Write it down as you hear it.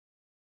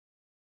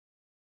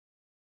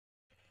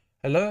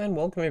Hello and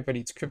welcome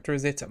everybody to Crypto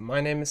Rosetta.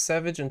 My name is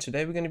Savage and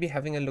today we're going to be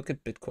having a look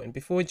at Bitcoin.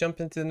 Before we jump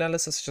into the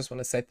analysis, I just want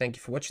to say thank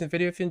you for watching the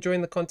video. If you're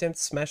enjoying the content,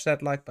 smash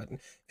that like button.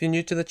 If you're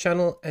new to the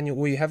channel and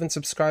you haven't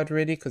subscribed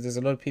already, because there's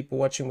a lot of people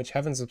watching which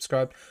haven't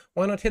subscribed,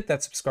 why not hit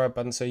that subscribe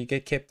button so you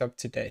get kept up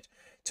to date.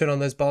 Turn on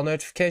those bell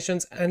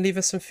notifications and leave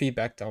us some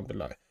feedback down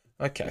below.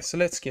 Okay, so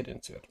let's get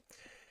into it.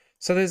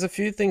 So there's a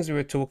few things we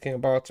were talking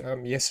about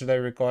yesterday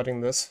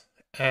regarding this,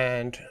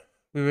 and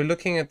we were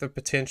looking at the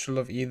potential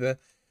of either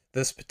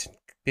this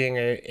being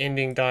a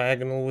ending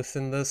diagonal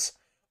within this,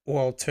 or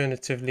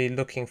alternatively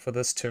looking for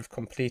this to have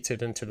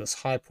completed into this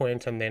high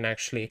point, and then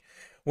actually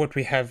what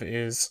we have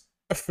is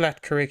a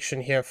flat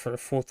correction here for a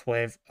fourth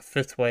wave, a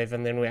fifth wave,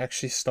 and then we're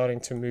actually starting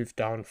to move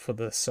down for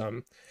this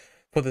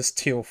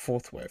teal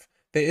fourth wave.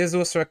 There is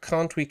also a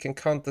count. We can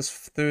count this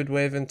third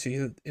wave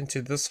into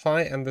this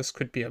high, and this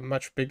could be a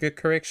much bigger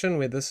correction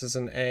where this is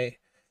an A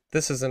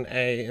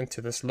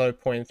into this low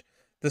point,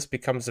 this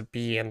becomes a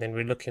B, and then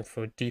we're looking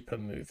for a deeper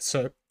move.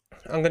 So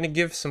I'm going to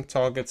give some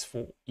targets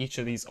for each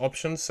of these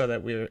options so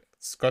that we've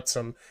got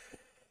some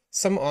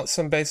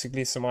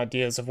basically some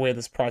ideas of where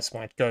this price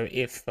might go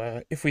if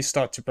we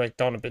start to break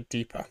down a bit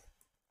deeper.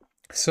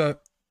 So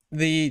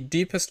the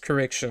deepest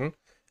correction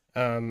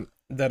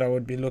that I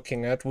would be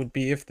looking at would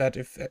be if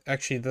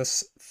actually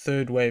this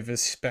third wave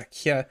is back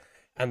here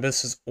and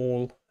this is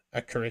all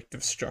a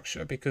corrective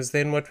structure, because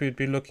then what we'd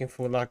be looking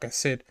for, like I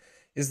said,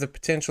 is the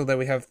potential that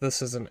we have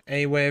this as an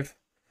A wave.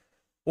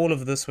 All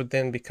of this would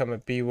then become a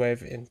B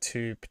wave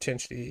into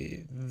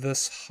potentially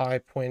this high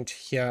point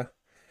here,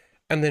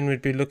 and then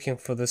we'd be looking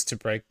for this to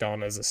break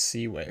down as a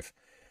C wave.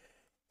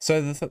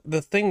 So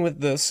the thing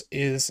with this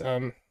is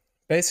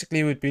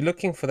basically we'd be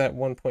looking for that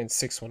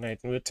 1.618,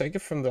 and we'd take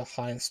it from the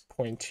highest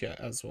point here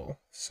as well.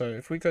 So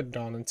if we go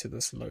down into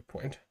this low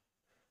point,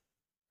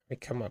 we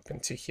come up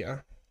into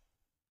here.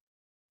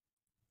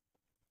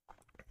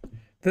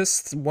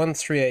 This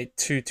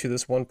 1382 to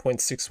this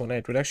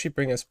 1.618 would actually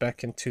bring us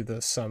back into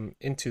this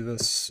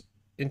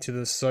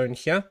zone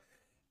here,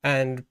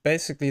 and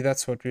basically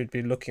that's what we'd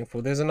be looking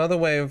for. There's another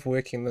way of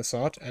working this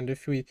out, and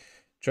if we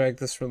drag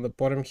this from the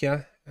bottom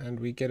here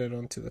and we get it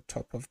onto the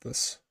top of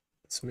this,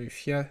 let's move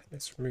here,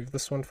 let's remove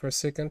this one for a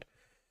second.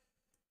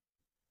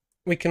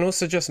 We can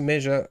also just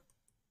measure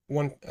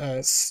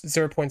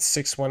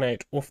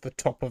 0.618 off the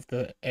top of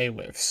the A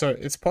wave. So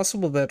it's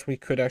possible that we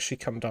could actually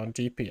come down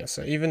deeper here.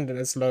 So even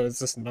as low as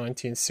this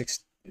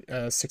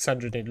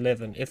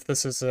 611, if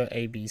this is a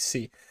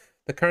ABC.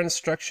 The current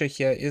structure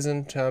here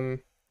isn't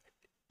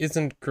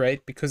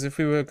great, because if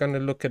we were going to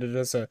look at it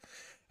as a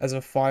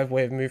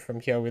 5-wave move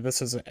from here, where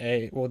this is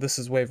this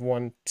is wave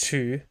 1,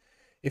 2,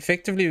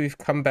 effectively we've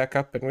come back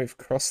up and we've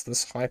crossed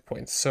this high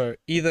point. So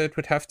either it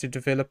would have to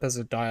develop as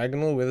a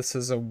diagonal, where this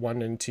is a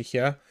 1 into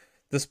here,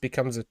 this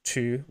becomes a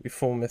 2, we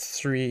form a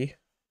 3,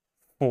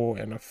 4,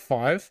 and a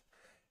 5,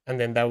 and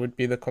then that would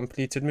be the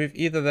completed move.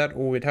 Either that,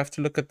 or we'd have to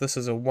look at this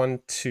as a 1,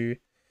 2,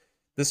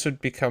 this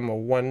would become a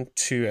 1,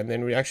 2, and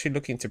then we're actually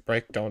looking to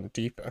break down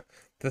deeper.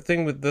 The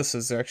thing with this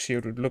is actually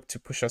it would look to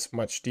push us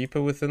much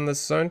deeper within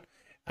this zone,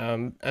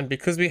 and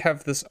because we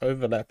have this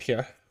overlap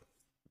here,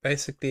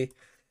 basically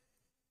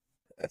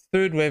a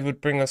third wave would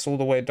bring us all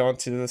the way down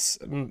to this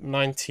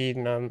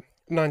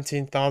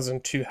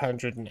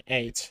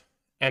 19,208.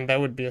 And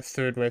that would be a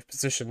third wave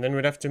position. Then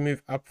we'd have to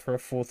move up for a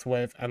fourth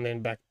wave and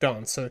then back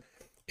down. So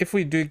if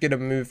we do get a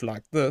move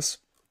like this,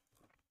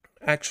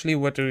 actually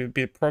what we'd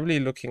be probably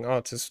looking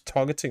at is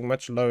targeting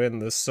much lower in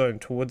this zone,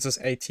 towards this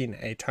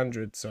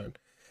 18,800 zone.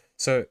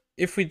 So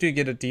if we do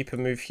get a deeper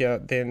move here,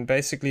 then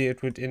basically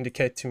it would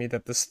indicate to me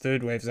that this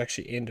third wave has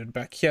actually ended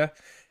back here,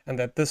 and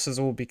that this has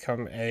all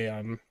become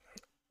a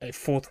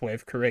fourth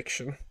wave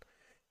correction,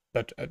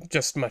 but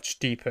just much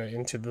deeper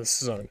into this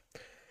zone.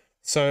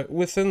 So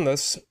within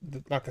this,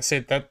 like I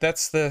said,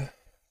 that's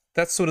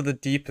sort of the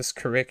deepest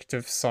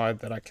corrective side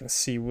that I can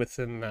see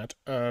within that.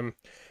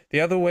 The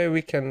other way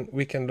we can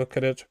look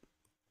at it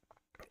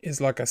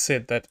is, like I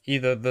said, that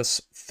either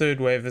this third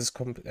wave is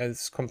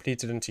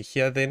completed into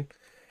here then,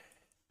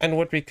 and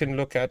what we can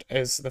look at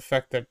is the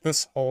fact that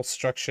this whole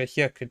structure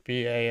here could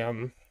be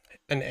an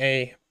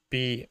A,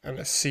 B, and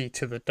a C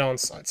to the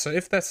downside. So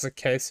if that's the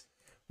case,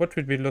 what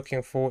we'd be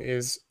looking for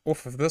is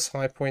off of this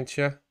high point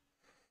here,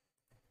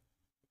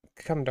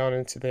 come down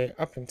into there,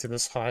 up into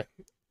this high.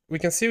 We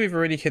can see we've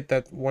already hit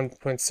that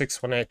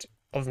 1.618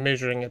 of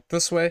measuring it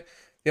this way.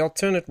 The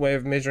alternate way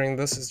of measuring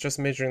this is just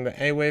measuring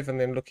the A wave and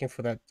then looking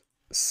for that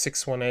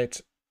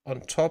 618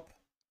 on top.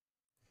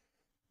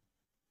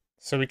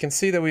 So we can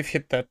see that we've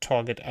hit that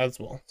target as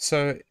well.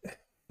 So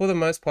for the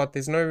most part,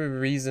 there's no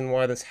reason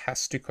why this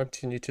has to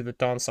continue to the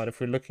downside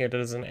if we're looking at it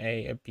as an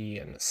A, a B,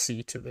 and a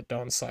C to the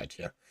downside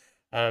here.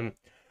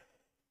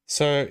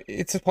 So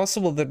it's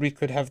possible that we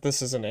could have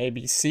this as an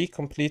ABC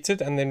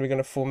completed, and then we're going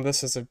to form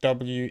this as a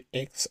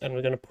WX, and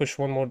we're going to push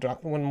one more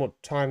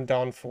time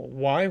down for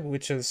Y,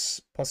 which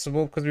is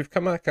possible because we've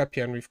come back up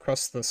here and we've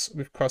crossed this.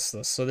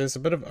 So there's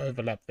a bit of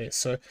overlap there.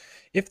 So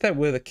if that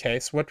were the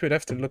case, what we'd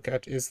have to look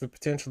at is the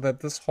potential that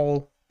this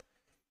whole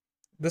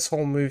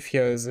move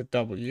here is a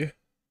W,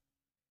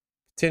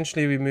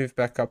 potentially we move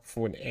back up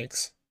for an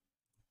X,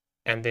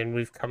 and then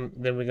we're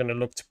going to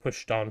look to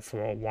push down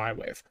for a Y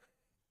wave.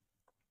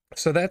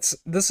 So this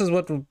is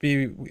what we'll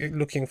be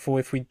looking for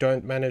if we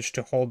don't manage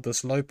to hold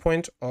this low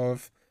point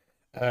of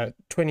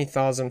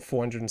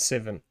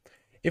 20,407.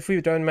 If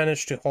we don't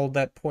manage to hold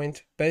that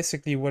point,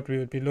 basically what we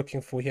would be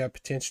looking for here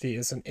potentially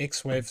is an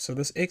X wave. So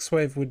this X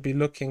wave would be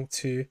looking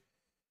to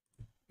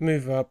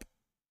move up.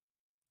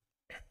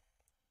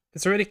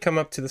 It's already come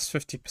up to this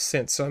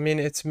 50%. So I mean,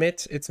 it's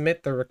met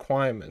the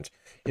requirement.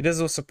 It is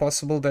also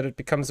possible that it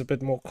becomes a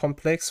bit more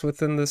complex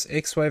within this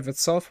X wave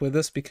itself, where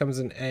this becomes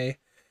an A,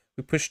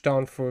 we push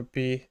down for a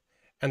B,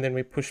 and then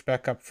we push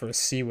back up for a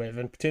C wave,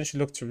 and potentially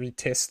look to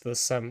retest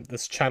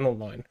this channel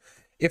line.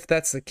 If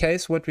that's the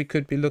case, what we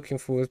could be looking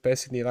for is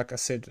basically, like I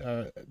said,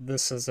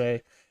 this as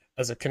a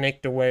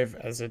connector wave,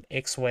 as an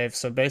X wave.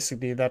 So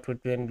basically that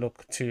would then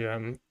look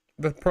to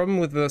the problem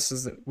with this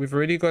is that we've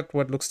already got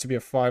what looks to be a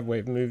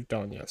 5-wave move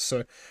down here.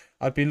 So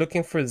I'd be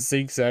looking for a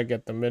zigzag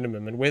at the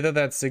minimum, and whether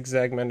that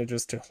zigzag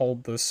manages to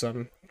hold this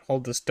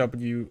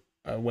W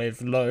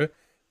wave low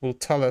will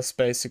tell us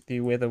basically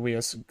whether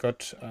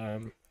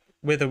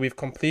whether we've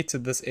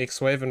completed this X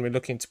wave and we're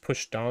looking to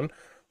push down,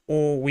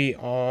 or we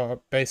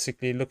are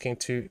basically looking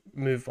to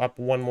move up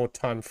one more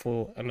time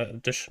for an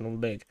additional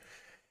leg,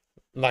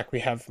 like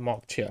we have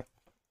marked here.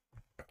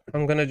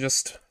 I'm going to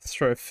just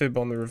throw a fib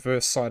on the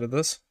reverse side of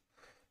this.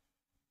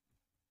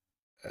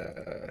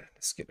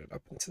 Let's get it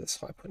up into this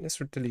high point. Let's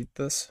delete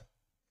this.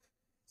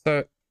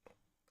 So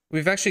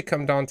we've actually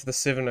come down to the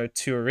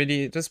 702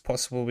 already. It is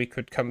possible we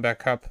could come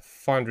back up,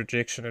 find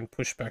rejection, and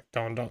push back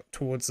down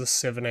towards the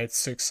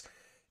 786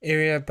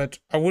 area, but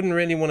I wouldn't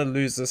really want to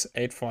lose this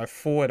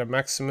 854 at a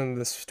maximum,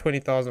 this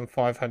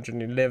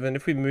 20,511.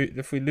 If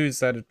we lose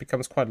that, it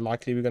becomes quite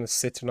likely we're going to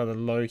set another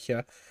low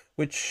here,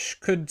 which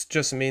could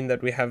just mean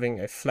that we're having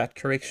a flat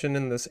correction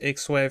in this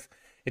X wave.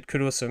 It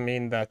could also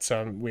mean that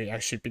we're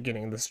actually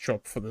beginning this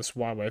drop for this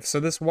Y wave. So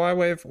this Y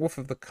wave off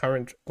the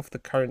current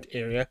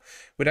area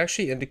would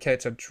actually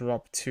indicate a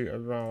drop to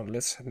around,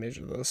 let's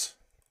measure this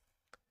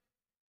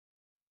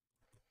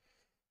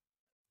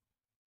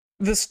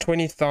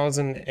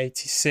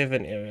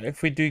 20,087 area.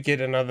 If we do get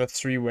another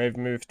 3-wave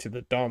move to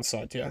the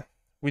downside here,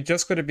 we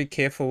just got to be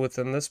careful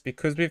within this,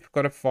 because we've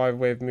got a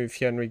 5-wave move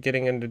here and we're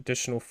getting an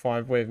additional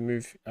 5-wave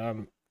move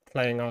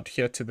playing out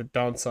here to the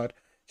downside.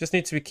 Just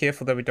need to be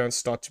careful that we don't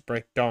start to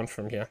break down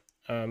from here.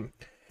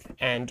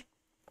 And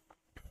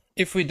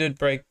if we did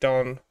break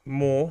down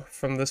more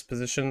from this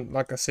position,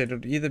 like I said, it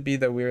would either be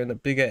that we're in a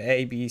bigger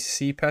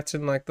ABC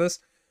pattern like this,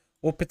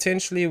 or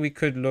potentially we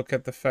could look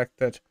at the fact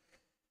that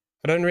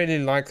I don't really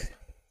like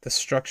the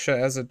structure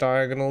as a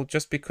diagonal,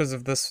 just because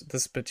of this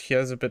bit here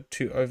is a bit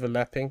too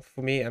overlapping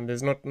for me, and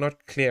there's not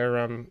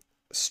clear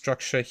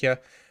structure here.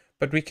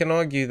 But we can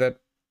argue that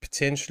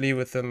potentially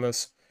within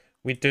this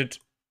we did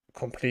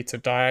complete a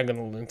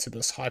diagonal into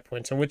this high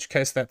point, in which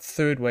case that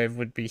 3rd wave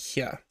would be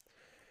here.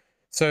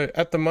 So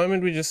at the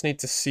moment we just need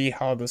to see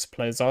how this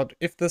plays out.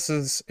 If this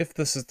is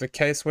the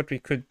case, what we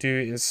could do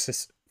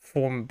is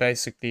form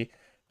basically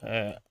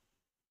a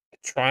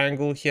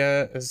triangle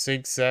here, a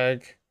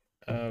zigzag.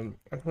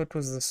 What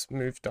was this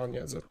move down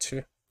here? Is it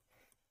 2?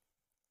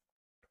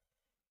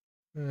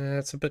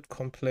 It's a bit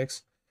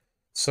complex.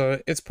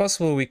 So it's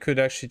possible we could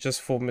actually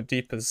just form a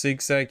deeper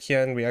zigzag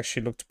here, and we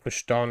actually look to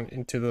push down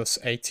into this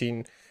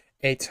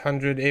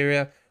 18,800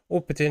 area,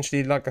 or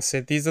potentially, like I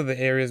said, these are the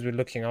areas we're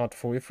looking out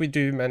for. If we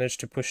do manage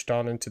to push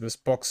down into this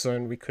box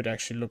zone, we could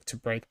actually look to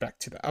break back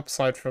to the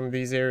upside from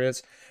these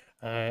areas,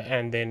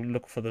 and then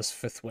look for this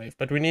 5th wave.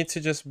 But we need to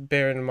just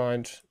bear in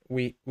mind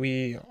we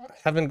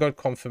haven't got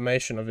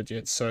confirmation of it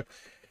yet, so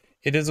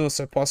it is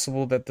also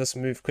possible that this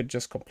move could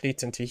just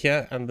complete into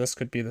here, and this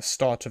could be the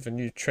start of a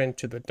new trend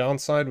to the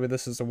downside, where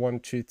this is a 1,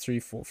 2, 3,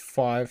 4,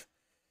 5.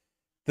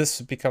 This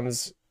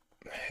becomes,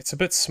 it's a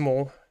bit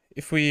small.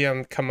 If we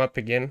come up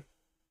again,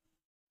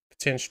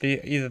 potentially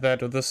either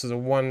that or this is a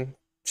 1,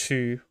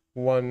 2,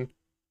 1,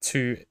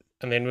 2,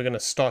 and then we're going to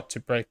start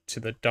to break to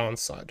the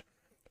downside.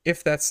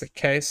 If that's the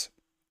case,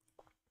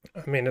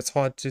 I mean, it's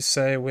hard to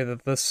say whether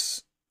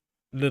this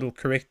little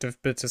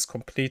corrective bit is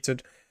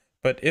completed,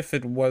 but if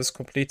it was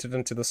completed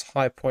into this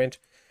high point,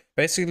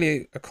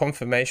 basically a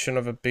confirmation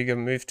of a bigger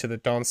move to the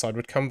downside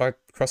would come by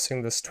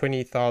crossing this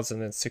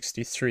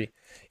 20,063.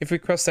 If we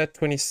cross that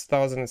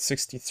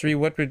 20,063,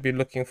 what we'd be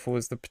looking for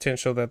is the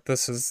potential that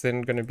this is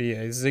then going to be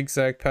a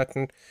zigzag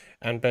pattern,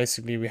 and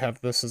basically we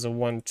have this as a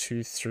 1,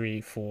 2, 3,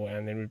 4,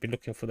 and then we'd be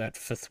looking for that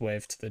 5th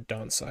wave to the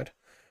downside.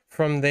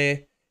 From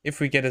there, if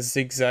we get a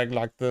zigzag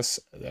like this,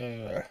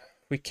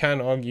 we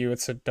can argue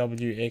it's a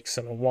W, X,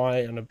 and a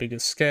Y on a bigger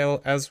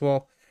scale as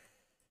well.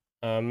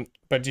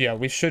 But yeah,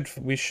 we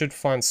should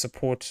find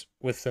support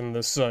within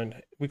this zone.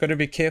 We got to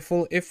be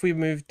careful if we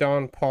move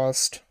down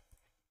past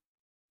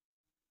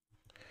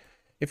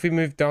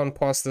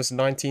this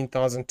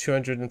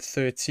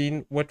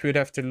 19,213. What we'd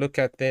have to look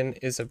at then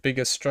is a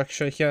bigger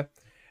structure here,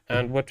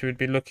 and what we'd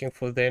be looking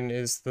for then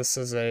is this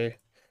is a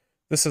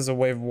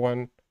wave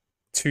 1,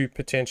 2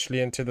 potentially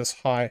into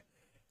this high.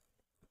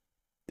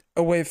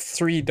 a wave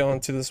 3 down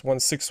to this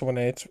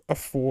 1618, a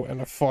 4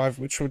 and a 5,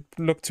 which would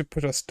look to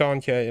put us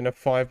down here in a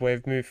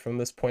 5-wave move from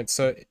this point.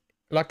 So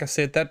like I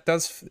said, that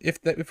does,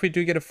 if we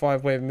do get a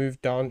 5-wave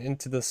move down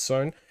into this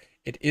zone,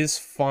 it is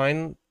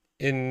fine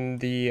in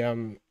the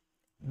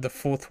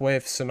 4th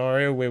wave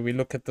scenario where we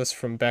look at this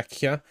from back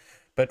here,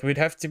 but we'd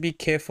have to be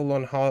careful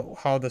on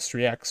how this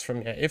reacts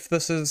from here. If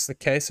this is the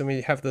case and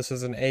we have this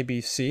as an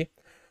ABC,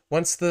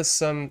 once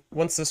this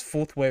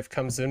 4th wave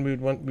comes in, we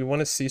want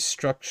to see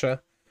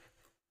structure.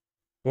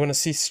 We want to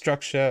see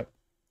structure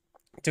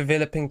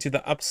developing to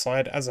the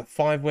upside as a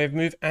 5-wave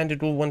move, and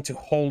it will want to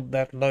hold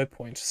that low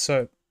point.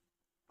 So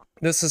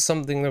this is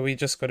something that we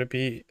just got to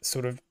be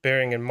sort of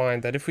bearing in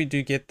mind, that if we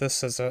do get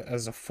this as a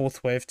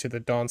 4th wave to the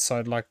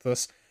downside like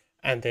this,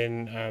 and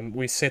then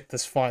we set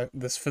this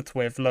 5th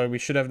wave low, we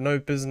should have no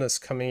business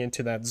coming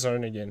into that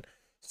zone again.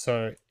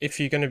 So if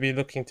you're going to be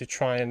looking to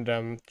try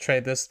and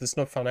trade this is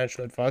not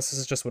financial advice, this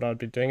is just what I'd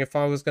be doing. If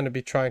I was going to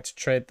be trying to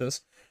trade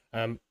this,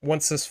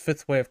 once this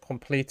 5th wave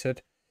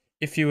completed,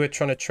 if you were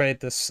trying to trade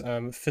this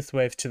 5th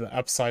wave to the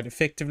upside,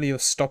 effectively your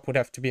stop would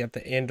have to be at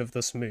the end of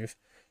this move.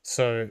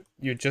 So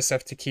you just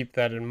have to keep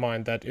that in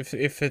mind, that if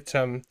it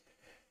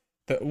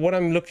what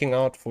I'm looking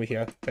out for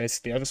here,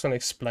 basically, I just want to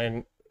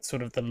explain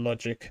sort of the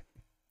logic,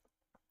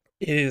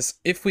 is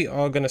if we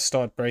are going to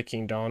start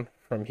breaking down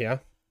from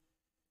here,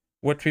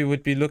 what we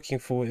would be looking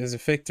for is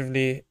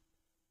effectively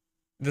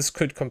this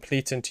could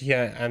complete into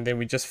here, and then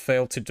we just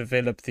fail to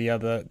develop the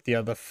other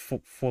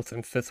 4th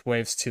and 5th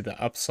waves to the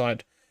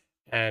upside.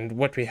 And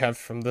what we have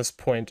from this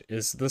point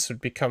is this would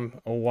become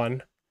a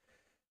 1,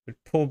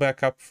 would pull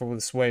back up for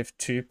this wave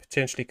 2,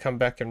 potentially come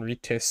back and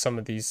retest some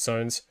of these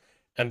zones,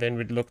 and then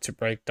we'd look to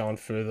break down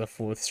further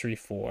for a 3,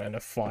 4 and a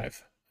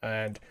 5.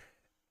 And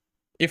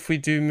if we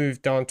do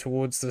move down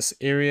towards this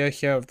area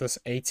here of this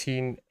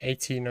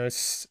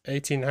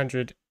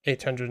 1800,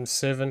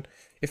 807,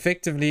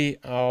 effectively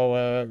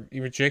our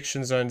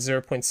rejection zone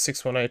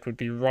 0.618 would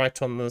be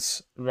right on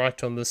this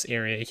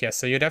area here.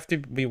 So you'd have to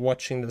be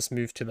watching this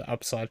move to the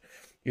upside.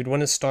 You'd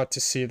want to start to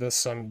see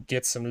this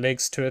get some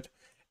legs to it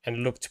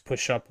and look to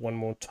push up one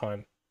more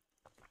time.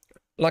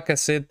 Like I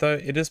said though,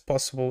 it is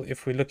possible,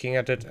 if we're looking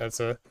at it as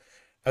a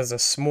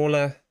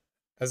smaller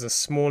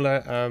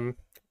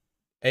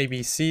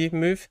ABC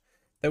move,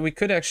 that we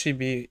could actually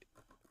be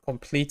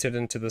completed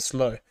into this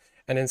low,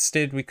 and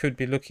instead we could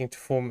be looking to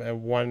form a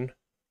 1,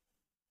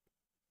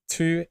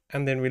 2,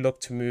 and then we look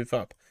to move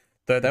up,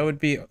 though that would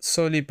be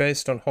solely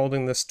based on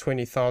holding this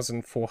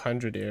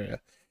 20,400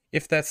 area.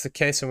 If that's the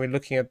case and we're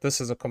looking at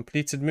this as a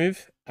completed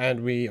move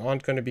and we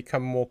aren't going to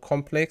become more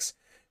complex,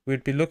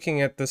 we'd be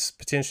looking at this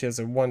potentially as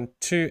a 1,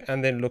 2,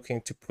 and then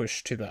looking to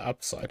push to the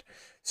upside.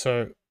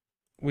 So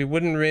we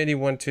wouldn't really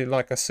want to,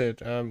 like I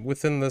said,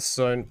 within this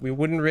zone, we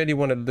wouldn't really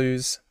want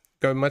to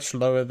go much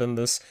lower than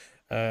this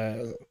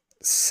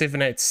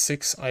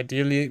 786.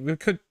 Ideally, we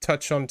could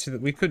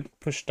we could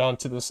push down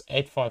to this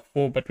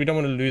 854, but we don't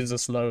want to lose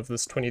this low of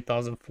this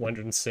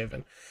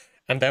 20,407.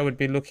 And that would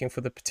be looking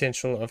for the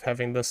potential of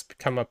having this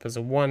come up as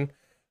a 1.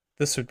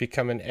 This would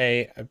become an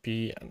A, a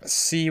B, and a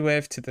C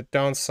wave to the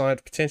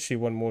downside, potentially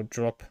one more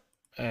drop,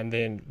 and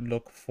then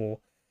look for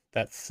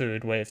that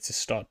 3rd wave to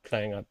start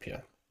playing up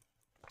here.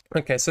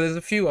 Okay, so there's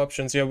a few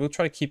options here. We'll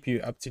try to keep you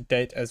up to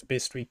date as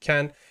best we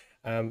can.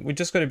 We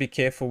just got to be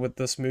careful with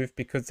this move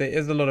because there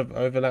is a lot of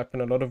overlap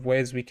and a lot of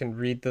ways we can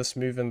read this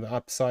move in the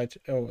upside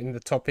or in the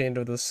top end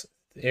of this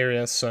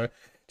area. So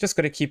just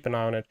got to keep an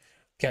eye on it.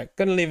 Okay,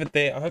 gonna leave it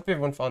there. I hope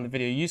everyone found the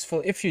video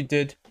useful. If you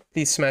did,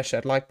 please smash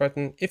that like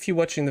button. If you're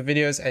watching the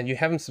videos and you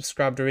haven't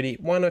subscribed already,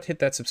 why not hit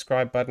that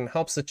subscribe button?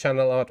 Helps the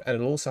channel out, and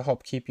it'll also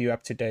help keep you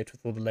up to date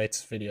with all the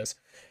latest videos.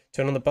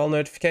 Turn on the bell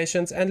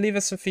notifications and leave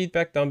us some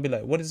feedback down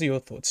below. What is your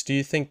thoughts? Do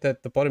you think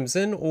that the bottom's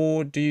in,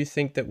 or do you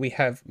think that we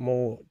have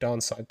more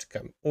downside to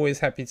come? Always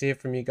happy to hear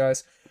from you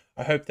guys.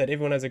 I hope that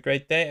everyone has a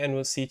great day, and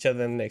we'll see each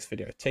other in the next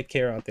video. Take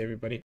care out there,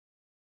 everybody.